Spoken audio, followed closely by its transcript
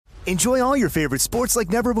Enjoy all your favorite sports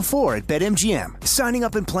like never before at BetMGM. Signing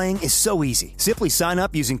up and playing is so easy. Simply sign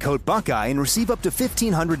up using code Buckeye and receive up to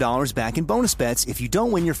 $1,500 back in bonus bets if you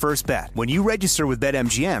don't win your first bet. When you register with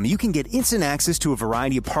BetMGM, you can get instant access to a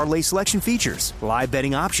variety of parlay selection features, live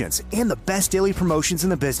betting options, and the best daily promotions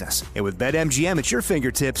in the business. And with BetMGM at your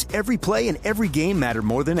fingertips, every play and every game matter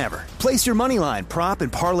more than ever. Place your moneyline, prop,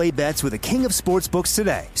 and parlay bets with the king of sportsbooks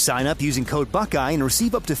today. Sign up using code Buckeye and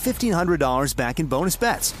receive up to $1,500 back in bonus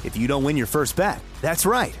bets if you don't win your first bet. That's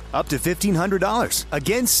right, up to $1,500.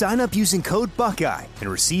 Again, sign up using code Buckeye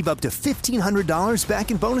and receive up to $1,500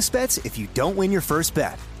 back in bonus bets if you don't win your first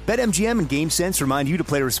bet. BetMGM and GameSense remind you to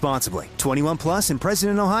play responsibly. 21 plus and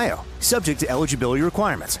present in Ohio. Subject to eligibility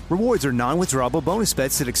requirements. Rewards are non-withdrawable bonus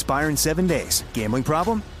bets that expire in 7 days. Gambling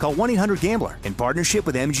problem? Call 1-800-GAMBLER in partnership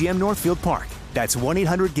with MGM Northfield Park. That's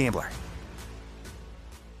 1-800-GAMBLER.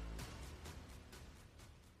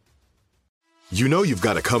 You know you've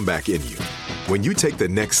got a comeback in you. When you take the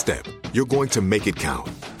next step, you're going to make it count.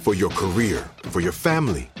 For your career, for your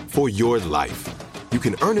family, for your life. You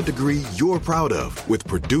can earn a degree you're proud of with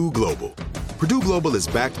Purdue Global. Purdue Global is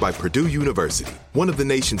backed by Purdue University, one of the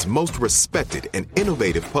nation's most respected and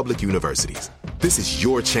innovative public universities. This is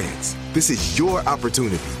your chance. This is your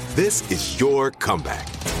opportunity. This is your comeback.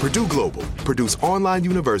 Purdue Global, Purdue's online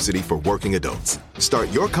university for working adults. Start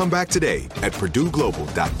your comeback today at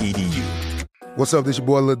purdueglobal.edu. What's up, this your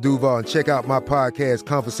boy Lil Duval, and check out my podcast,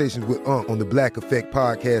 Conversations with Unc, on the Black Effect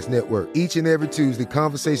Podcast Network. Each and every Tuesday,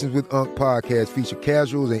 Conversations with Unc podcast feature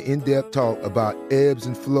casual and in-depth talk about ebbs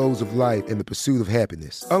and flows of life and the pursuit of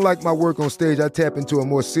happiness. Unlike my work on stage, I tap into a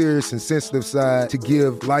more serious and sensitive side to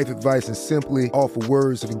give life advice and simply offer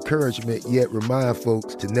words of encouragement, yet remind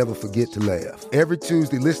folks to never forget to laugh. Every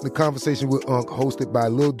Tuesday, listen to Conversations with Unc, hosted by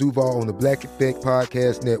Lil Duval on the Black Effect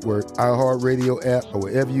Podcast Network, iHeartRadio app, or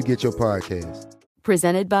wherever you get your podcasts.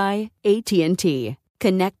 Presented by AT&T.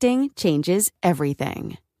 Connecting changes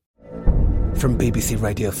everything. From BBC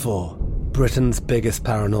Radio 4, Britain's biggest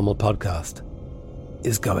paranormal podcast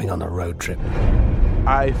is going on a road trip.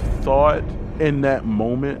 I thought in that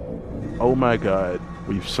moment, oh my God,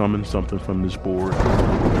 we've summoned something from this board.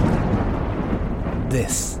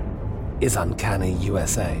 This is Uncanny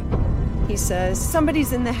USA. He says,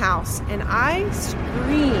 somebody's in the house, and I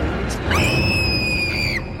screamed.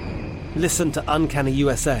 Listen to Uncanny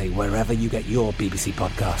USA wherever you get your BBC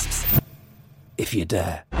podcasts, if you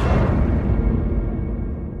dare.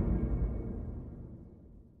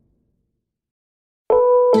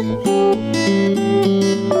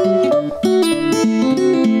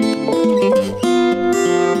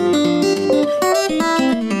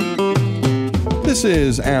 This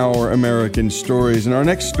is Our American Stories, and our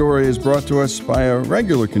next story is brought to us by a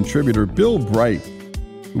regular contributor, Bill Bright,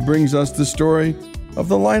 who brings us the story of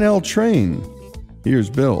the Lionel train. Here's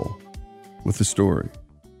Bill with the story.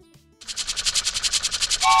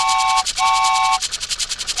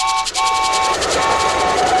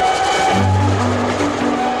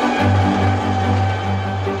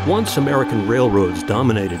 Once American railroads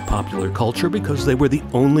dominated popular culture because they were the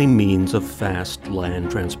only means of fast land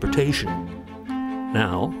transportation.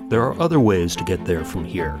 Now, there are other ways to get there from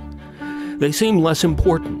here. They seem less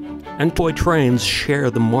important, and toy trains share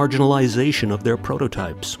the marginalization of their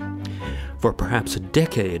prototypes. For perhaps a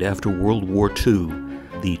decade after World War II,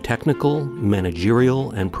 the technical, managerial,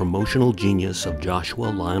 and promotional genius of Joshua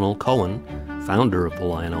Lionel Cohen, founder of the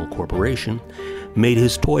Lionel Corporation, made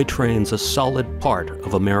his toy trains a solid part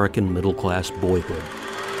of American middle-class boyhood.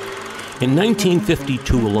 In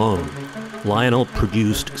 1952 alone, Lionel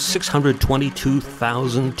produced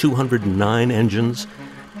 622,209 engines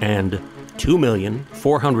and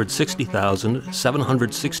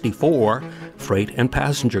 2,460,764 freight and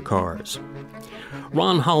passenger cars.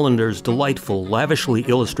 Ron Hollander's delightful, lavishly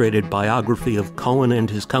illustrated biography of Cohen and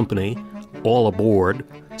his company, All Aboard,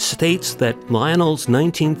 states that Lionel's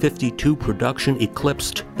 1952 production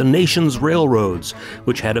eclipsed the nation's railroads,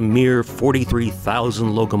 which had a mere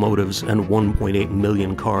 43,000 locomotives and 1.8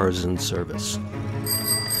 million cars in service.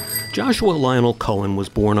 Joshua Lionel Cohen was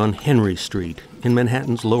born on Henry Street in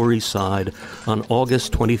Manhattan's Lower East Side on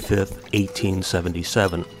August 25,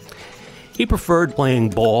 1877. He preferred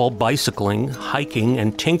playing ball, bicycling, hiking,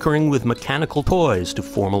 and tinkering with mechanical toys to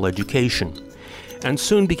formal education, and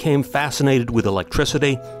soon became fascinated with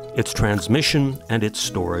electricity, its transmission, and its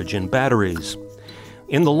storage in batteries.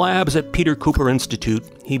 In the labs at Peter Cooper Institute,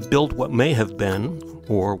 he built what may have been,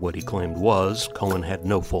 or what he claimed was, Cohen had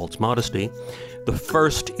no false modesty, the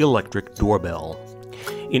first electric doorbell.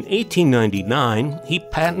 In 1899, he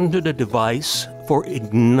patented a device for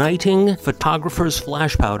igniting photographer's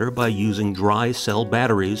flash powder by using dry cell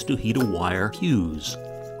batteries to heat a wire fuse.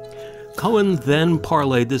 Cohen then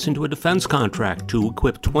parlayed this into a defense contract to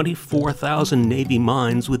equip 24,000 Navy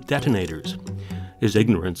mines with detonators. His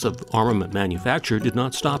ignorance of armament manufacture did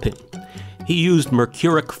not stop him. He used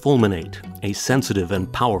mercuric fulminate, a sensitive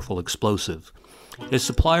and powerful explosive. His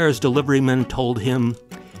supplier's deliverymen told him,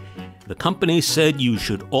 "The company said you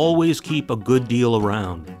should always keep a good deal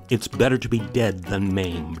around. It's better to be dead than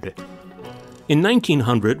maimed." In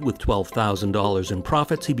 1900, with $12,000 in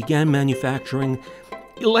profits, he began manufacturing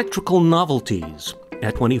electrical novelties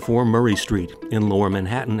at 24 Murray Street in Lower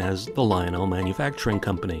Manhattan as the Lionel Manufacturing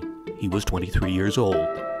Company. He was 23 years old.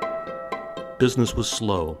 Business was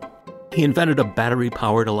slow. He invented a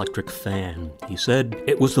battery-powered electric fan. He said,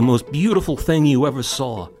 "It was the most beautiful thing you ever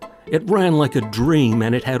saw. It ran like a dream,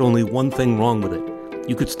 and it had only one thing wrong with it.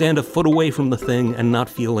 You could stand a foot away from the thing and not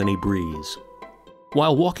feel any breeze."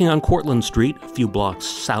 While walking on Cortlandt Street, a few blocks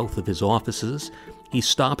south of his offices, he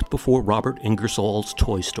stopped before Robert Ingersoll's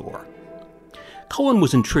toy store. Cohen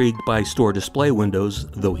was intrigued by store display windows,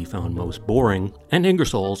 though he found most boring, and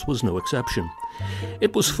Ingersoll's was no exception.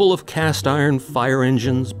 It was full of cast-iron fire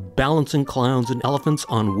engines, balancing clowns and elephants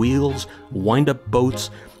on wheels, wind-up boats,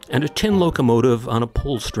 and a tin locomotive on a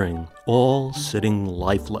pull string, all sitting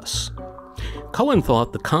lifeless. Cohen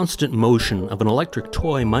thought the constant motion of an electric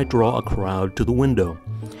toy might draw a crowd to the window.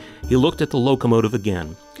 He looked at the locomotive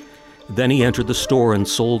again. Then he entered the store and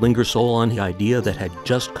sold Ingersoll on the idea that had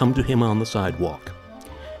just come to him on the sidewalk.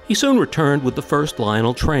 He soon returned with the first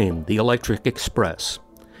Lionel train, the Electric Express.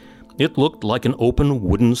 It looked like an open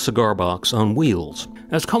wooden cigar box on wheels.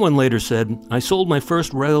 As Cohen later said, "I sold my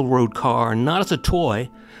first railroad car not as a toy,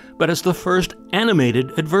 but as the first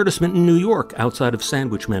animated advertisement in New York outside of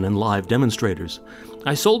sandwich men and live demonstrators.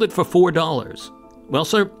 I sold it for $4. Well,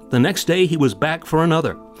 sir, the next day he was back for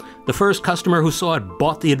another. The first customer who saw it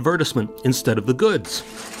bought the advertisement instead of the goods."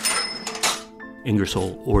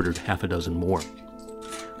 Ingersoll ordered half a dozen more.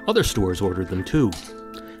 Other stores ordered them too.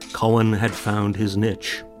 Cohen had found his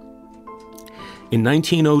niche. In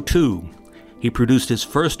 1902, he produced his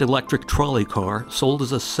first electric trolley car, sold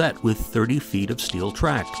as a set with 30 feet of steel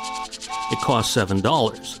track. It cost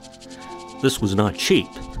 $7. This was not cheap.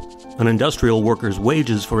 An industrial worker's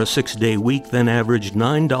wages for a 6-day week then averaged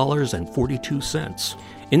 $9.42.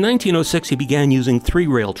 In 1906, he began using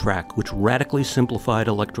 3-rail track, which radically simplified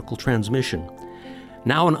electrical transmission.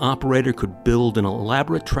 Now an operator could build an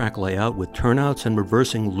elaborate track layout with turnouts and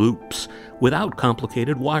reversing loops without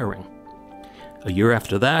complicated wiring. A year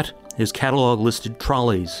after that, his catalog listed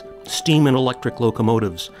trolleys, steam and electric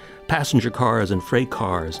locomotives, passenger cars and freight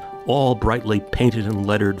cars, all brightly painted and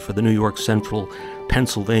lettered for the New York Central,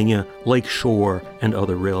 Pennsylvania, Lake Shore, and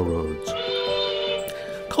other railroads.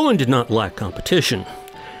 Cohen did not lack competition,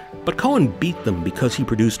 but Cohen beat them because he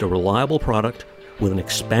produced a reliable product with an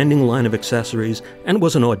expanding line of accessories and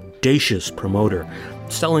was an audacious promoter,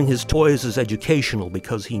 selling his toys as educational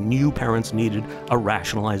because he knew parents needed a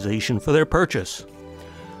rationalization for their purchase.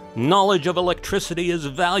 Knowledge of electricity is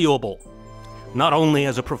valuable, not only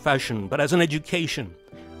as a profession, but as an education,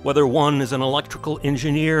 whether one is an electrical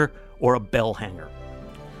engineer or a bell hanger.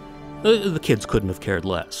 The kids couldn't have cared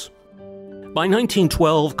less. By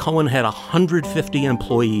 1912, Cohen had 150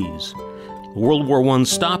 employees. World War I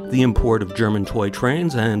stopped the import of German toy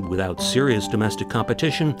trains, and without serious domestic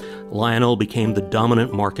competition, Lionel became the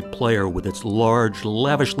dominant market player with its large,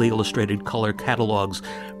 lavishly illustrated color catalogs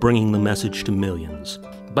bringing the message to millions.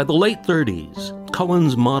 By the late 30s,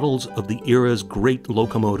 Cohen's models of the era's great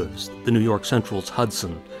locomotives, the New York Central's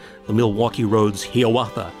Hudson, the Milwaukee Road's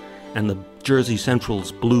Hiawatha, and the Jersey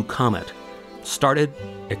Central's Blue Comet, started,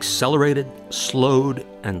 accelerated, slowed,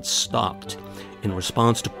 and stopped in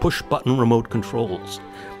response to push-button remote controls.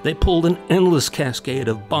 They pulled an endless cascade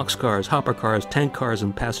of boxcars, hopper cars, tank cars,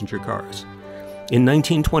 and passenger cars. In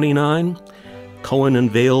 1929, Cohen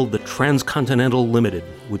unveiled the Transcontinental Limited,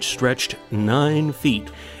 which stretched 9 feet.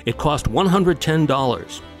 It cost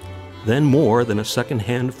 $110, then more than a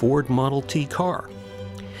second-hand Ford Model T car.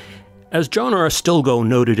 As John R. Stilgoe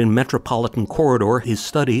noted in Metropolitan Corridor, his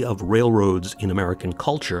study of railroads in American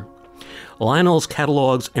culture, Lionel's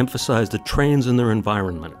catalogs emphasize the trains and their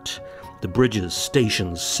environment, the bridges,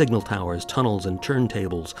 stations, signal towers, tunnels, and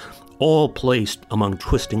turntables, all placed among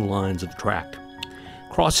twisting lines of track.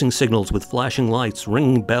 Crossing signals with flashing lights,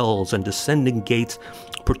 ringing bells, and descending gates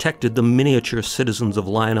protected the miniature citizens of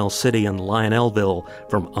Lionel City and Lionelville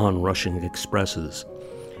from onrushing expresses.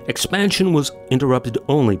 Expansion was interrupted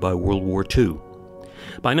only by World War II.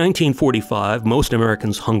 By 1945, most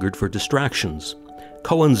Americans hungered for distractions.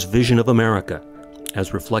 Cohen's vision of America,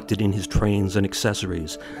 as reflected in his trains and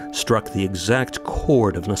accessories, struck the exact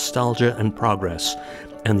chord of nostalgia and progress,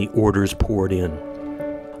 and the orders poured in.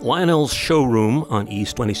 Lionel's showroom on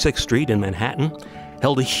East 26th Street in Manhattan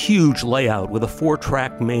held a huge layout with a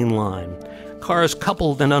 4-track main line. Cars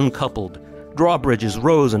coupled and uncoupled, drawbridges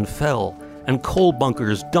rose and fell, and coal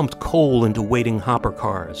bunkers dumped coal into waiting hopper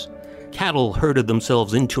cars. Cattle herded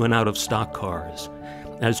themselves into and out of stock cars.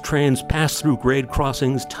 As trains passed through grade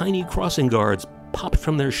crossings, tiny crossing guards popped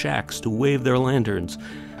from their shacks to wave their lanterns.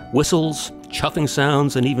 Whistles, chuffing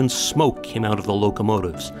sounds, and even smoke came out of the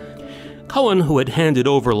locomotives. Cohen, who had handed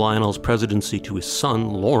over Lionel's presidency to his son,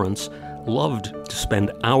 Lawrence, loved to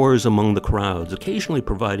spend hours among the crowds, occasionally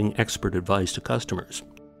providing expert advice to customers.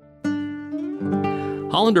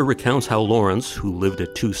 Hollander recounts how Lawrence, who lived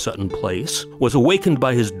at 2 Sutton Place, was awakened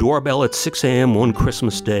by his doorbell at 6 a.m. one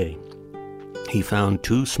Christmas day. He found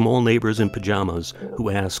 2 small neighbors in pajamas who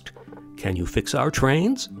asked, "Can you fix our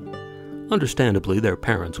trains?" Understandably, their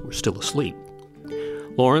parents were still asleep.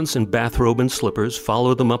 Lawrence, in bathrobe and slippers,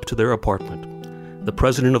 followed them up to their apartment. The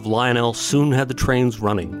president of Lionel soon had the trains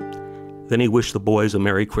running. Then he wished the boys a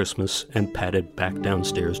Merry Christmas and padded back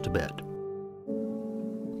downstairs to bed.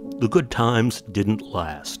 The good times didn't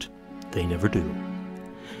last. They never do.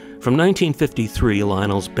 From 1953,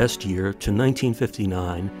 Lionel's best year, to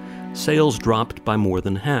 1959, sales dropped by more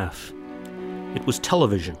than half. It was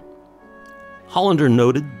television. Hollander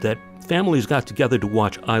noted that families got together to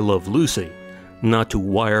watch I Love Lucy, not to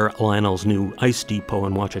wire Lionel's new ice depot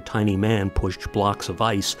and watch a tiny man push blocks of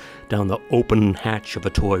ice down the open hatch of a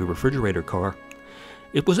toy refrigerator car.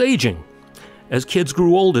 It was aging. As kids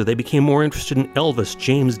grew older, they became more interested in Elvis,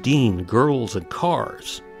 James Dean, girls, and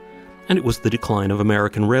cars. And it was the decline of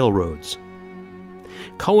American railroads.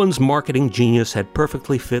 Cohen's marketing genius had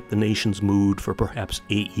perfectly fit the nation's mood for perhaps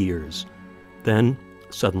 8 years. Then,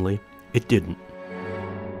 suddenly, it didn't.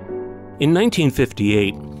 In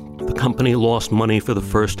 1958, the company lost money for the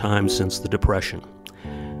first time since the Depression.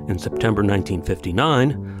 In September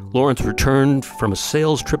 1959, Lawrence returned from a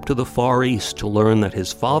sales trip to the Far East to learn that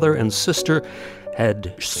his father and sister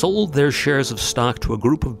had sold their shares of stock to a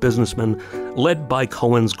group of businessmen led by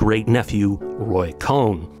Cohen's great-nephew, Roy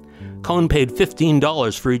Cohen. Cohen paid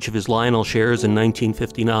 $15 for each of his Lionel shares in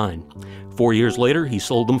 1959. 4 years later, he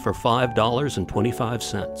sold them for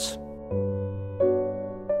 $5.25.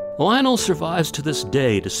 Lionel survives to this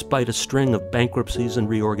day despite a string of bankruptcies and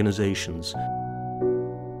reorganizations.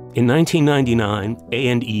 In 1999,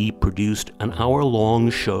 A&E produced an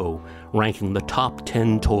hour-long show ranking the top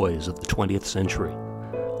 10 toys of the 20th century.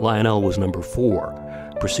 Lionel was number 4,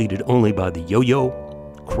 preceded only by the yo-yo,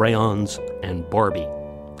 crayons, and Barbie.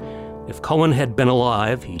 If Cohen had been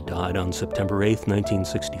alive, he died on September 8,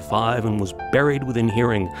 1965, and was buried within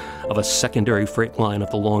hearing of a secondary freight line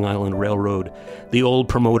of the Long Island Railroad, the old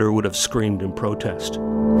promoter would have screamed in protest.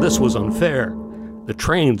 This was unfair. The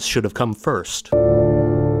trains should have come first.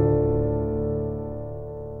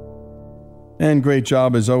 And great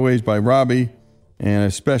job, as always, by Robbie. And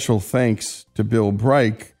a special thanks to Bill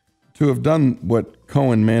Bright to have done what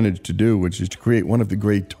Cohen managed to do, which is to create one of the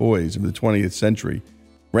great toys of the 20th century.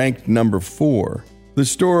 Ranked number 4, the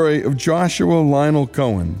story of Joshua Lionel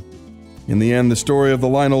Cohen. In the end, the story of the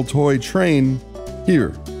Lionel toy train,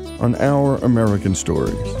 here on Our American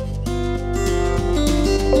Stories.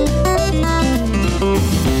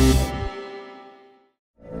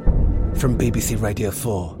 From BBC Radio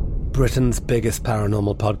 4, Britain's biggest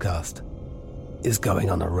paranormal podcast is going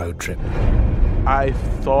on a road trip. I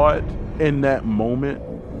thought in that moment,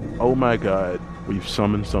 oh my God, we've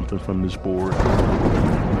summoned something from this board.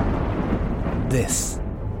 This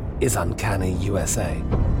is Uncanny USA.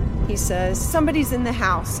 He says, somebody's in the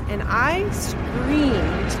house, and I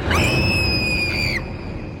screamed.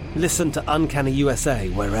 Listen to Uncanny USA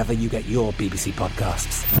wherever you get your BBC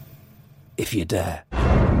podcasts, if you dare.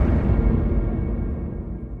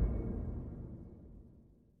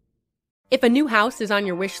 If a new house is on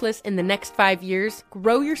your wish list in the next 5 years,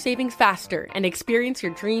 grow your savings faster and experience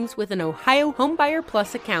your dreams with an Ohio Homebuyer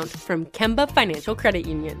Plus account from Kemba Financial Credit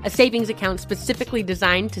Union. A savings account specifically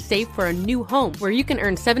designed to save for a new home, where you can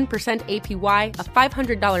earn 7% APY,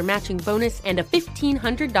 a $500 matching bonus, and a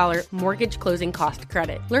 $1,500 mortgage closing cost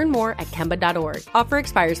credit. Learn more at Kemba.org. Offer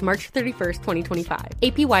expires March 31st, 2025.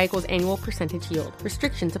 APY equals annual percentage yield.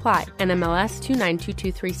 Restrictions apply. NMLS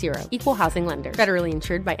 292230. Equal housing lender. Federally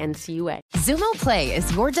insured by NCUA. Xumo Play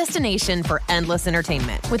is your destination for endless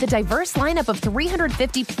entertainment. With a diverse lineup of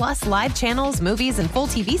 350 plus live channels, movies, and full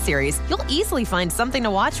TV series, you'll easily find something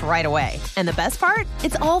to watch right away. And the best part?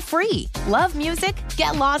 It's all free. Love music?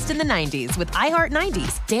 Get lost in the 90s with iHeart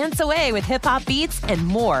 90s, dance away with hip-hop beats, and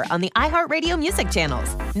more on the iHeartRadio music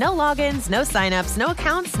channels. No logins, no signups, no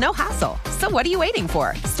accounts, no hassle. So what are you waiting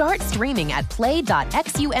for? Start streaming at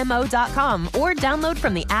play.xumo.com or download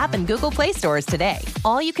from the app and Google Play stores today.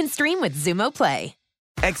 All you can stream with Xumo Play.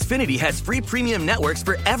 Xfinity has free premium networks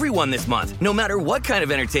for everyone this month, no matter what kind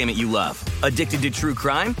of entertainment you love. Addicted to true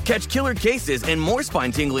crime? Catch killer cases and more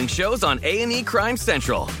spine-tingling shows on A&E Crime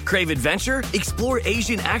Central. Crave adventure? Explore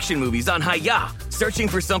Asian action movies on Hi-Ya. Searching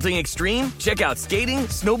for something extreme? Check out skating,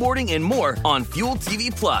 snowboarding, and more on Fuel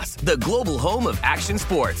TV Plus, the global home of action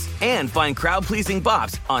sports. And find crowd-pleasing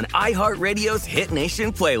bops on iHeartRadio's Hit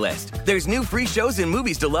Nation playlist. There's new free shows and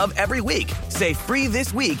movies to love every week. Say free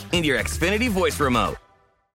this week in your Xfinity voice remote.